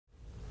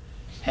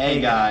Hey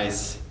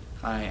guys.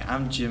 Hi,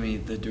 I'm Jimmy,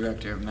 the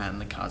director of Matt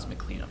and the Cosmic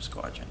Cleanup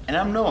Squadron. And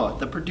I'm Noah,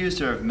 the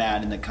producer of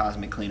Matt and the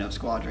Cosmic Cleanup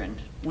Squadron.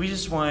 We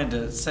just wanted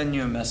to send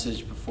you a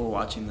message before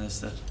watching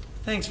this.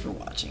 Thanks for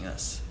watching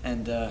us,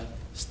 and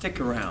stick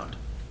around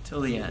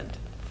till the end.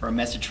 For a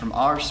message from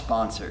our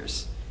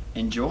sponsors.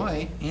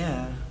 Enjoy.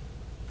 Yeah.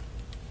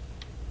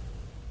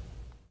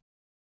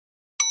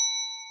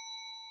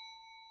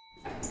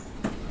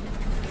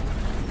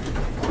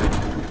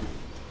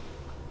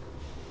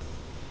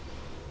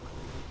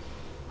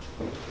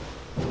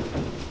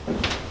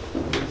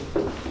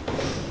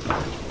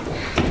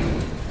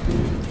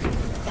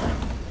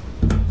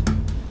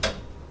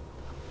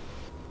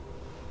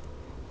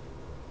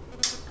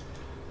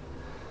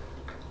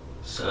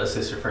 So is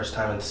this your first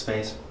time into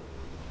space?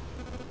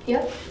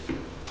 Yep.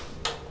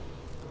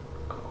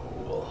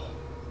 Cool.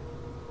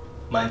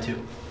 Mine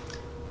too.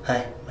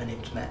 Hi, my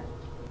name's Matt.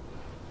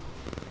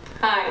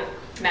 Hi,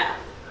 Matt.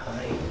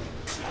 Hi.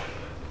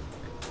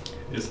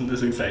 Isn't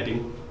this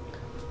exciting?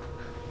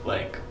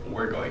 Like,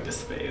 we're going to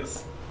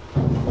space.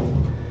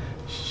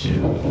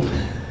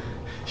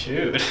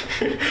 Shoot.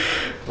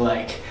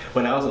 Like,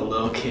 when I was a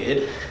little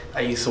kid,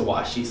 I used to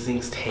watch these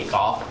things take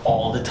off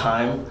all the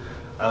time.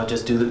 I would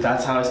just do that.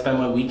 That's how I spend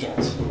my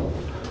weekends.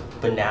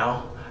 But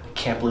now, I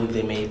can't believe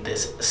they made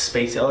this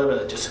space elevator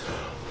that just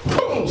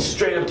boom,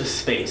 straight up to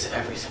space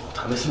every single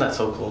time. Isn't that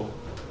so cool?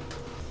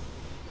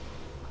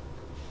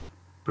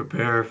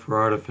 Prepare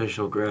for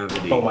artificial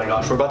gravity. Oh my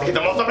gosh, we're about to get the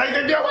most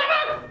amazing deal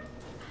ever!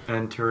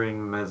 Entering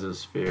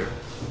mesosphere.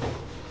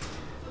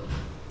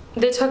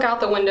 They took out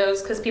the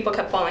windows because people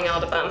kept falling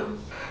out of them.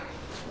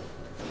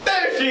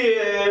 There she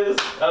is!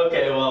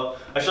 Okay, well,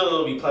 I'm sure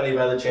there'll be plenty of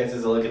other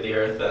chances to look at the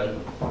Earth then.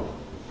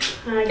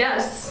 I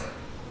guess.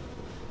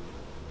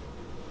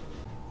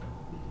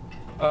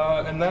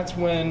 And that's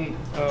when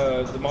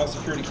the mall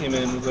security came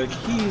in and was like,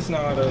 he's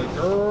not a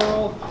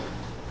girl.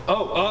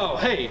 Oh,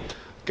 hey,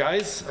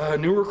 guys,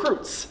 new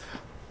recruits.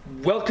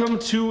 Welcome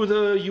to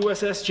the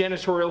USS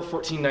Janitorial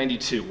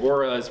 1492,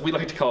 or as we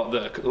like to call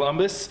it, the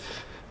Columbus,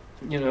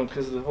 you know,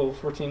 because of the whole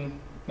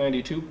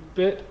 1492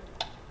 bit.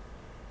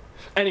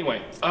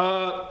 Anyway,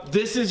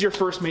 this is your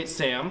first mate,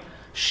 Sam.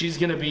 She's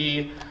gonna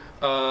be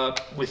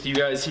with you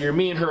guys here.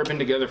 Me and her have been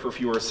together for a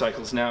few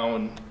cycles now,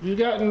 and we've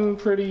gotten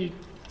pretty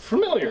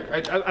familiar,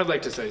 I'd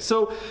like to say.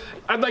 So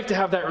I'd like to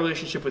have that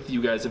relationship with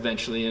you guys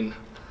eventually, and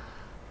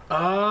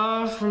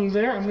from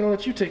there, I'm gonna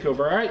let you take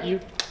over, all right?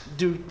 You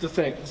do the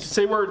thing.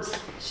 Say words.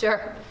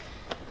 Sure.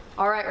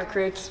 All right,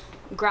 recruits.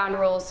 Ground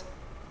rules.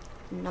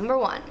 Number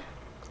 1,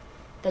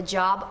 the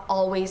job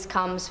always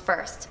comes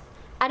first.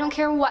 I don't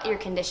care what your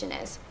condition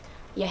is.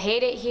 You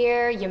hate it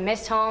here, you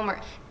miss home,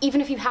 or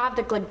even if you have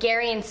the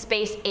Gregarian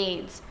space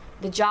AIDS,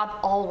 the job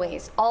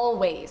always,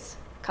 always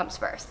comes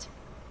first.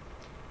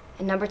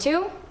 And number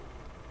 2,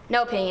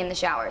 no peeing in the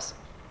showers.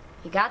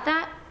 You got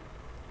that?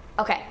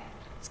 Okay,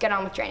 let's get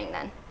on with training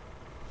then.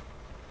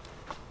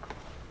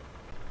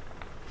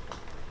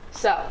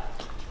 So,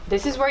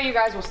 this is where you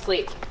guys will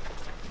sleep.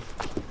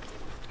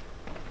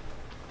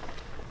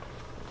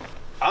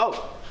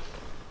 Oh,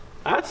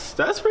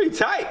 that's pretty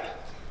tight.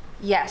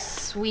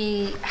 Yes,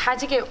 we had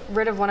to get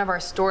rid of one of our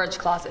storage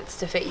closets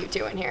to fit you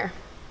two in here.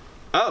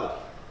 Oh,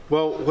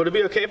 well, would it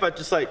be okay if I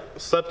just like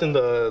slept in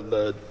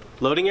the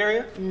loading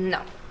area?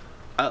 No.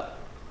 Oh.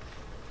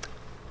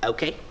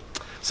 Okay.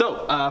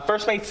 So,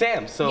 first mate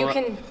Sam, so... You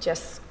can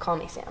just call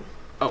me Sam.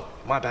 Oh,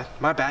 my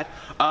bad.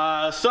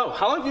 So,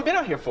 how long have you been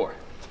out here for?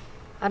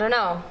 I don't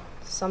know,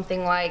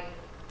 something like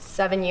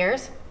 7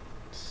 years?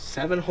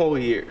 7 whole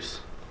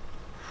years.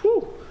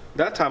 Whew,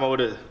 that time I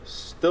would have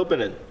still been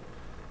in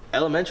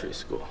elementary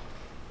school.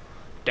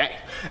 Dang.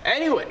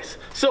 Anyways,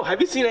 so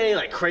have you seen any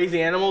like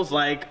crazy animals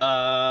like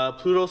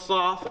Pluto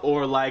sloth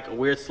or like a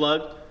weird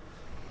slug?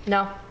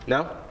 No.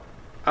 No?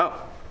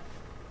 Oh.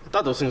 I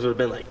thought those things would have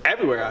been like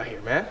everywhere out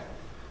here, man.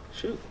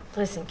 Shoot.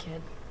 Listen,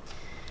 kid.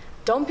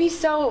 Don't be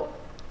so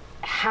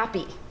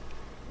happy.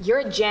 You're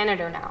a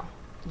janitor now.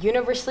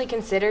 Universally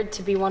considered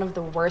to be one of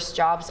the worst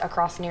jobs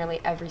across nearly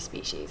every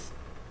species.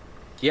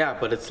 Yeah,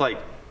 but it's like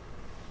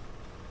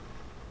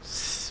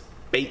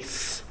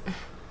space.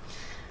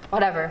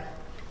 Whatever.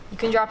 You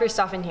can drop your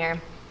stuff in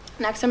here.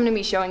 Next, I'm gonna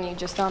be showing you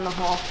just down the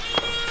hall.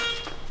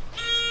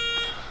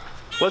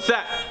 What's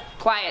that?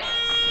 Quiet.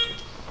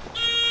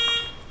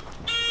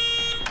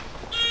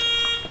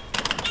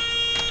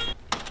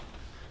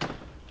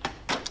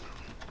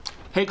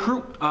 Hey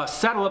crew,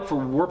 saddle up for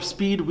warp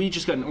speed. We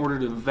just got an order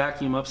to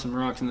vacuum up some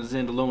rocks in the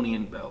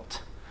Zandalonian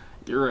belt.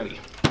 You're ready.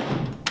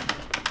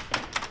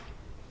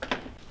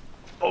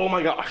 Oh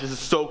my gosh, this is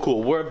so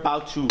cool. We're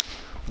about to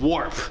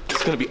warp.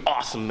 It's gonna be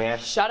awesome, man.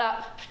 Shut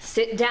up.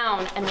 Sit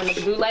down, and when the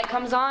blue light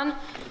comes on,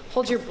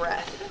 hold your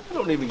breath.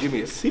 Don't even give me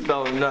a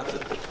seatbelt or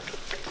nothing.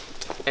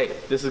 Hey,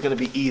 this is gonna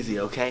be easy,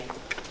 okay?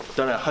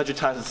 Done it 100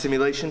 times in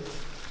simulation.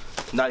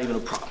 Not even a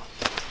problem.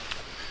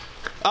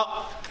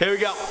 Oh, here we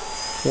go.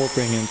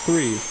 Warping in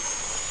 3,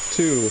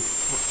 2,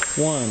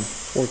 1.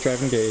 Warp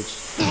drive engaged.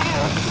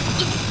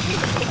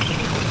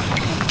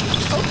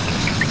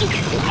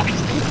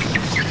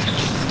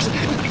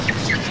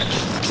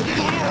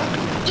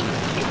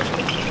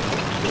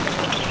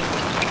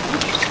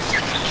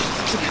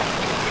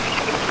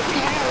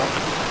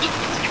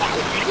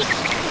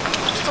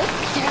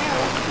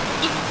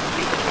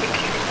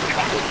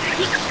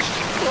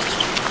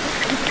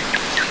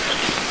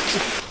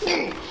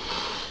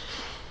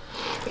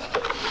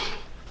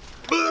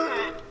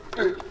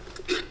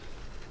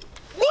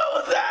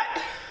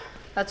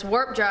 That's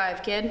warp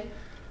drive, kid.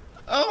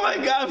 Oh my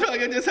god, I feel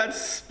like I just had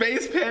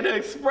Space Panda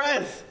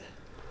Express.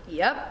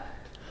 Yep.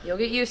 You'll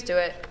get used to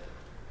it.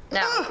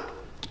 Now,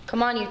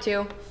 come on, you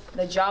two.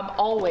 The job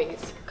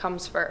always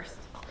comes first.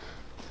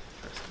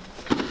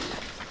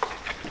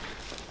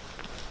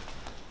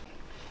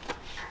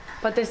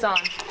 Put this on.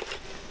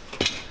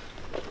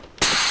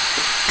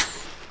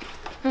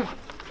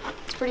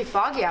 It's pretty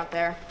foggy out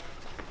there.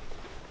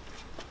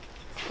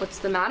 What's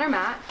the matter,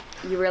 Matt?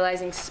 You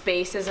realizing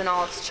space isn't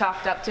all it's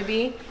chalked up to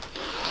be?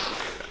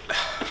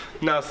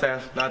 No, Sam,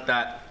 not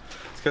that.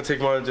 It's gonna take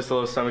more than just a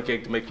little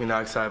stomachache to make me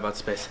not excited about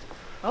space.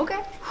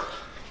 Okay.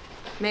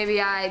 Maybe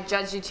I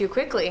judged you too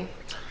quickly.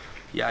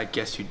 Yeah, I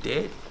guess you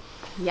did.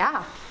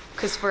 Yeah,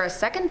 because for a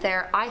second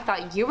there, I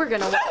thought you were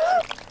gonna.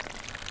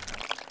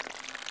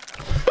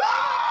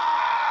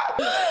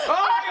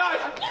 Oh my god!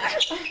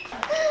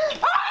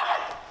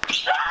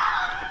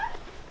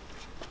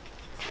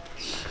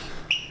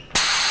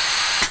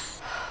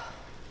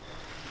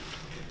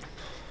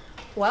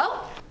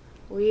 Well,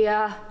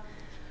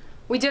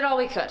 we did all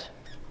we could.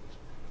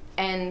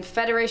 And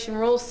Federation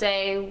rules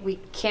say we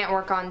can't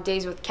work on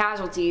days with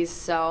casualties,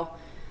 so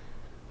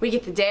we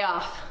get the day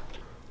off.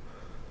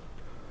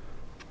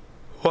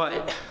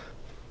 What?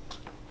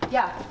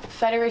 Yeah,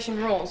 Federation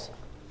rules.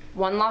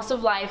 1 loss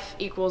of life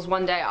equals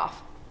 1 day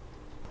off.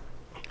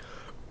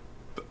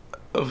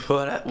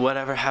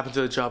 Whatever happened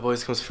to the job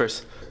always comes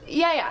first.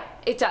 Yeah,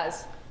 it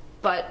does.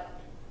 But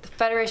the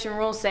Federation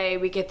rules say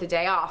we get the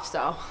day off,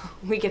 so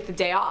we get the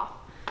day off.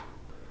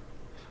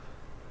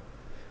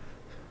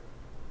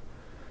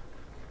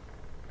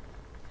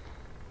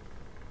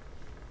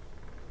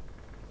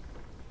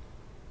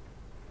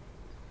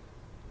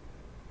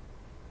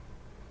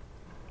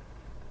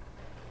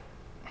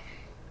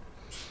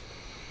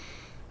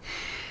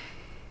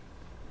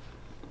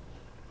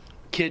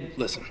 Kid,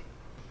 listen.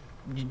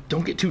 You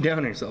don't get too down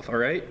on yourself, all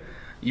right?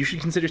 You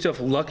should consider yourself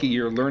lucky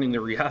you're learning the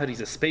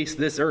realities of space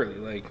this early.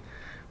 Like,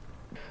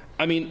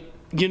 I mean,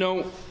 you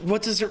know,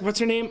 what's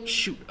her name?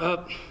 Shoot,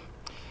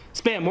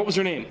 Spam, what was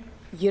her name?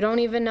 You don't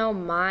even know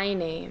my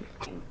name.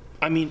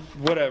 I mean,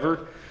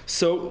 whatever.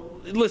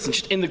 So, listen,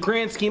 just in the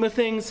grand scheme of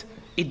things,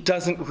 it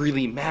doesn't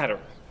really matter.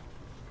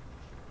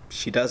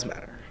 She does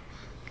matter.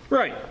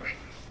 Right.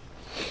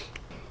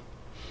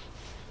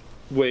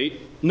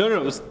 Wait,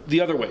 no, it's the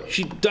other way.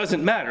 She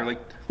doesn't matter. Like,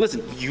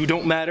 listen, you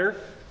don't matter,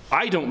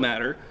 I don't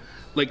matter.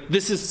 Like,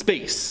 this is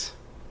space.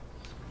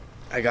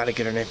 I gotta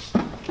get her name.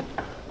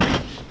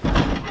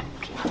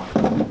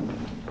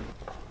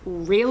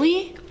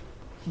 Really?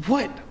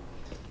 What?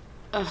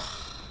 Ugh,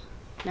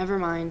 never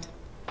mind.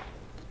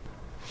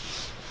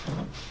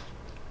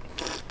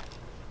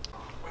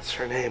 What's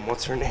her name?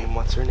 What's her name?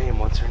 What's her name?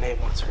 What's her name?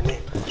 What's her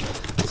name?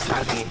 It's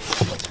gotta be.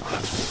 What's her name?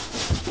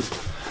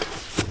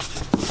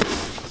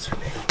 What's her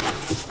name?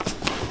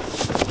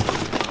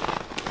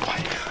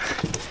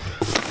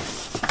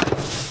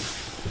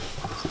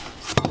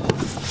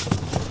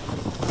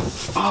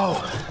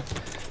 Oh,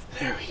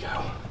 there we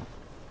go.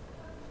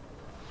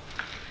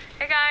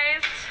 Hey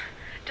guys,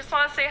 just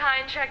want to say hi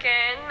and check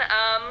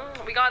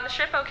in. We got on the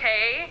ship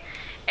okay,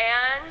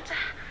 and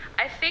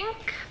I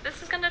think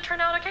this is going to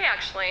turn out okay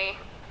actually.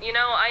 You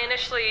know, I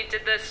initially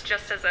did this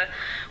just as a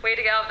way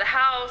to get out of the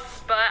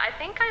house, but I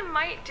think I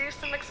might do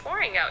some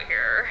exploring out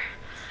here.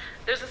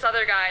 There's this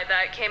other guy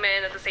that came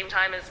in at the same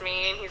time as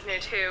me, and he's new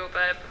too,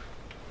 but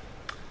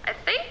I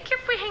think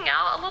if we hang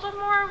out a little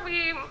more,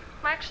 we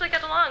might actually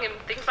get along and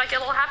things might get a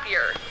little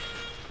happier.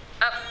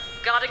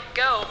 Gotta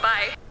go,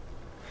 bye.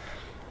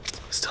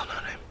 Still no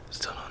name.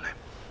 Still no name.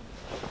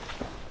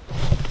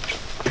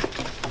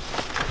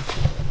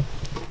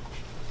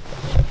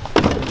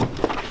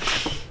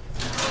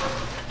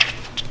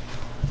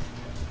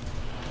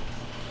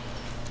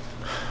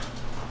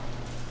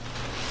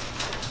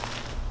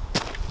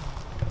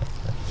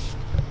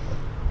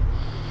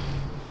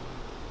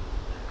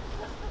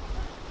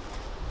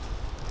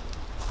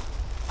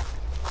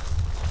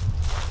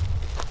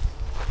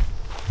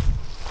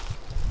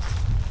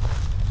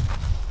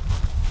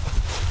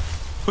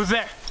 Who's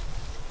there?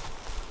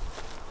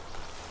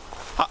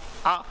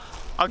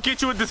 I'll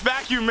get you with this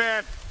vacuum,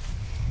 man.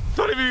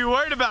 Don't even be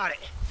worried about it.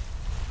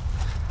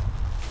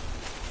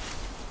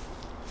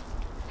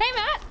 Hey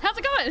Matt, how's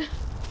it going?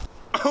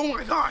 Oh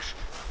my gosh.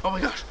 Oh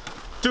my gosh.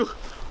 Dude,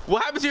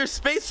 what happened to your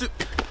spacesuit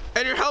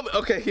and your helmet?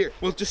 Okay, here.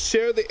 We'll just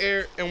share the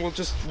air and we'll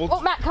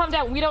Oh, Matt, calm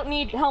down. We don't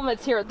need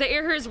helmets here. The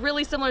air here is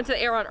really similar to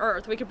the air on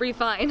Earth. We could breathe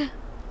fine.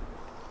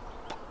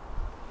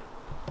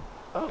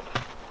 Oh.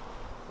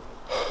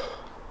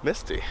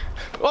 Misty.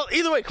 Well,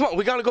 either way, come on.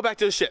 We gotta go back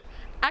to the ship.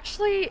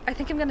 Actually, I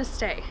think I'm gonna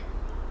stay.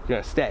 You're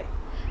gonna stay?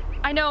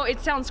 I know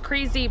it sounds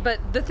crazy, but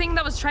the thing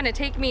that was trying to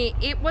take me,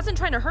 it wasn't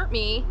trying to hurt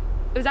me.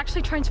 It was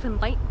actually trying to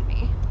enlighten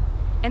me.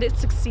 And it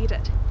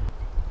succeeded.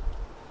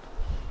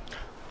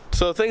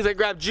 So the things that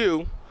grabbed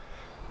you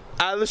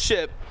out of the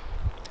ship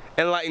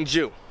enlightened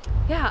you.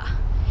 Yeah,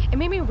 it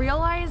made me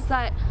realize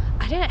that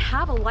I didn't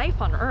have a life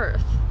on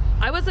Earth.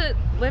 I wasn't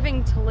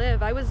living to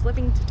live, I was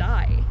living to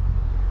die.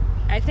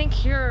 I think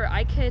here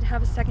I could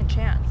have a second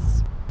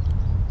chance.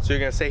 So you're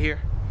gonna stay here?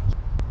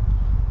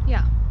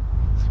 Yeah.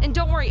 And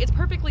don't worry, it's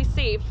perfectly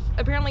safe.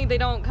 Apparently they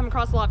don't come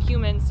across a lot of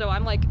humans, so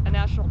I'm like a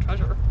national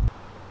treasure.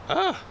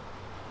 Ah.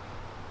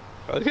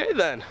 Okay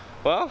then.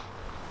 Well,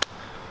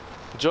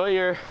 enjoy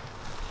your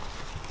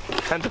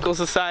tentacle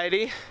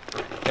society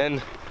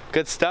and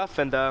good stuff,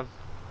 and have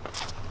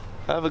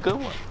a good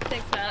one.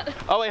 Thanks, Matt.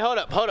 Oh wait, hold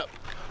up.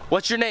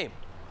 What's your name?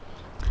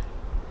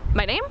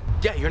 My name?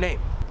 Yeah, your name.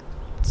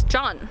 It's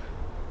John.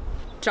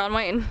 John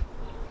Wayne.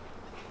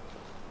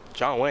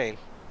 John Wayne.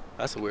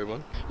 That's a weird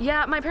one.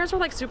 Yeah, my parents were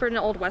like super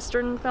into old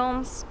Western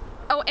films.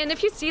 Oh, and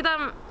if you see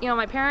them, you know,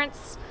 my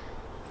parents,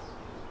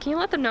 can you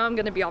let them know I'm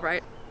gonna be all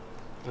right?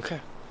 Okay,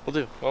 we'll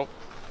do. Well,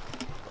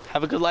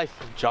 have a good life,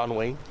 John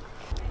Wayne.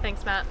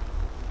 Thanks, Matt.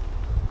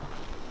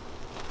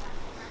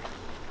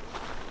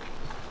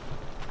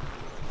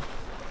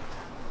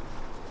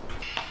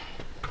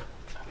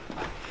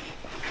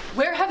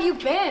 Where have you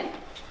been?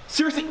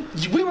 Seriously,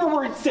 we were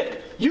worried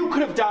sick. You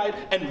could have died,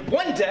 and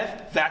 1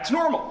 death, that's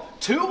normal.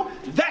 2,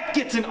 that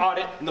gets an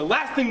audit, and the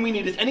last thing we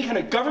need is any kind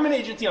of government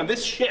agency on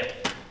this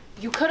ship.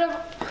 You could have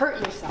hurt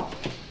yourself.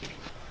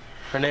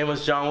 Her name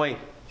was John Wayne.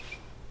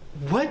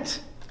 What?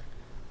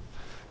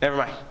 Never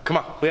mind. Come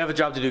on, we have a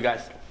job to do,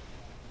 guys.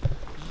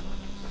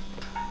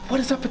 What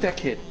is up with that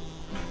kid?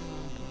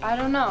 I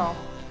don't know,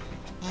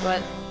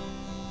 but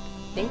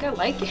I think I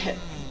like it.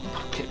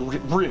 Okay,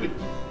 really?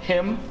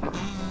 Him?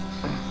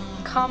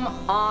 Come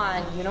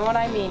on, you know what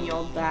I mean, you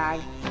old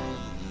bag.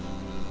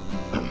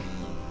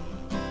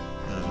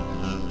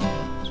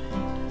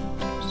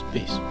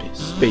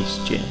 Space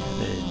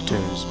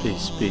janitor,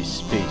 space janitor,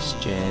 space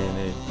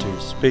janitor,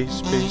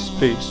 space janitors,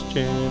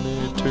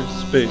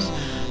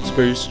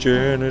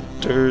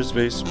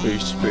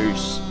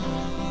 space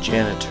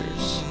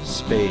janitors,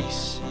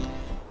 space.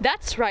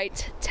 That's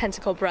right,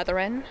 tentacle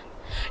brethren.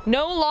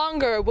 No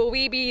longer will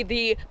we be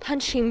the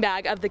punching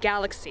bag of the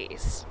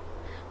galaxies.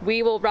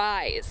 We will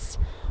rise.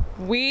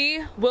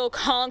 We will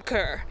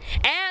conquer.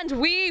 And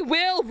we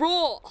will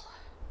rule.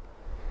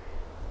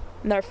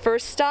 And our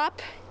first stop,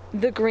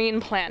 the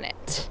green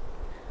planet,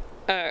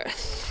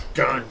 Earth.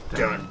 Dun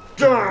dun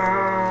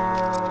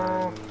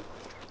dun!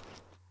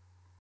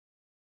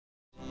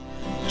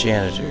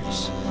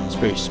 Janitors,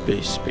 space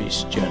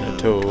janitors,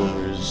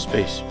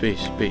 space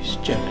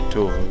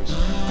janitors.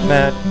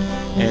 Matt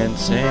and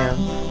Sam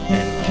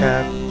and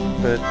Captain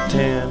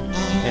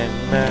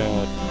and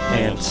Matt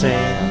and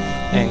Sam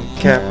and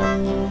Captain.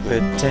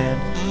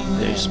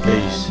 They're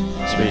space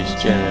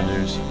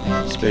janitors,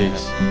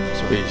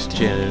 space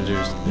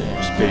janitors.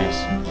 They're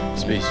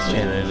space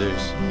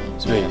janitors,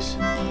 space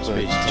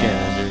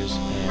janitors.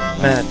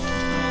 Matt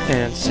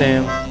and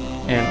Sam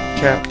and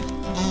Captain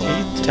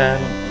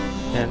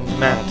and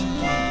Matt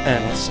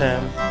and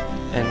Sam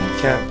and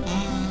Captain.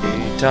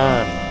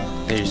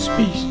 They're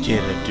space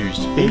janitors,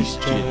 space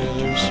janitors.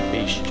 They're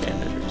space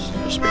janitors.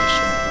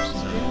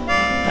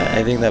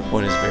 I think that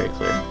point is very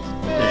clear.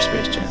 They're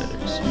space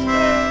janitors.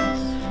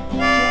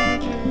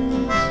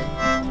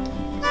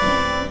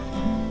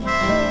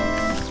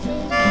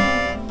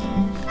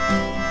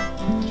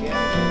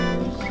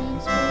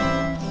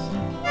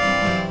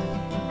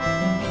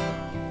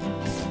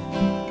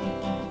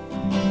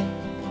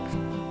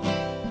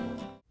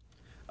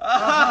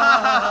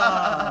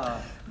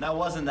 Now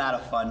wasn't that a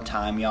fun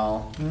time,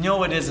 y'all?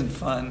 No, it isn't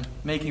fun.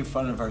 Making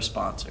fun of our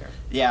sponsor.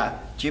 Yeah,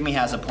 Jimmy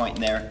has a point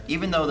there.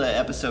 Even though the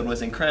episode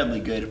was incredibly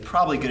good,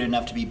 probably good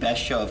enough to be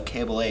best show of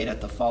Cable 8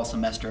 at the Fall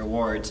Semester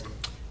Awards,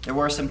 there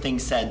were some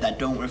things said that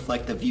don't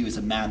reflect the views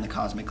of Man the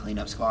Cosmic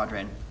Cleanup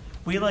Squadron.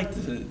 We'd like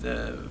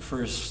to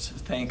first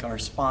thank our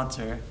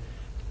sponsor,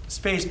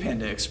 Space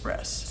Panda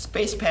Express.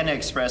 Space Panda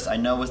Express, I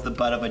know, was the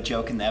butt of a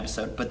joke in the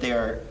episode, but they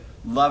are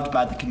loved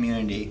by the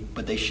community,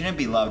 but they shouldn't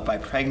be loved by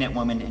pregnant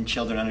women and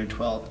children under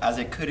 12, as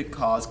it could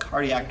cause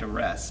cardiac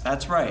arrest.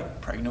 That's right.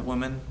 Pregnant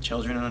women,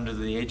 children under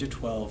the age of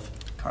 12,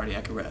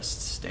 cardiac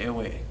arrests. Stay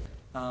away.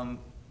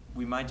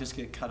 We might just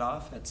get cut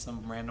off at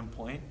some random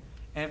point,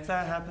 and if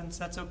that happens,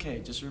 that's okay.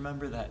 Just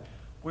remember that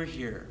we're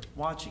here,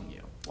 watching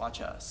you.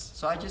 Watch us.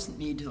 So I just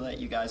need to let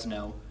you guys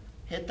know,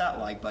 hit that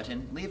like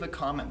button, leave a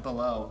comment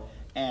below,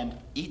 and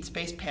eat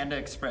Space Panda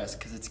Express,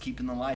 because it's keeping the lights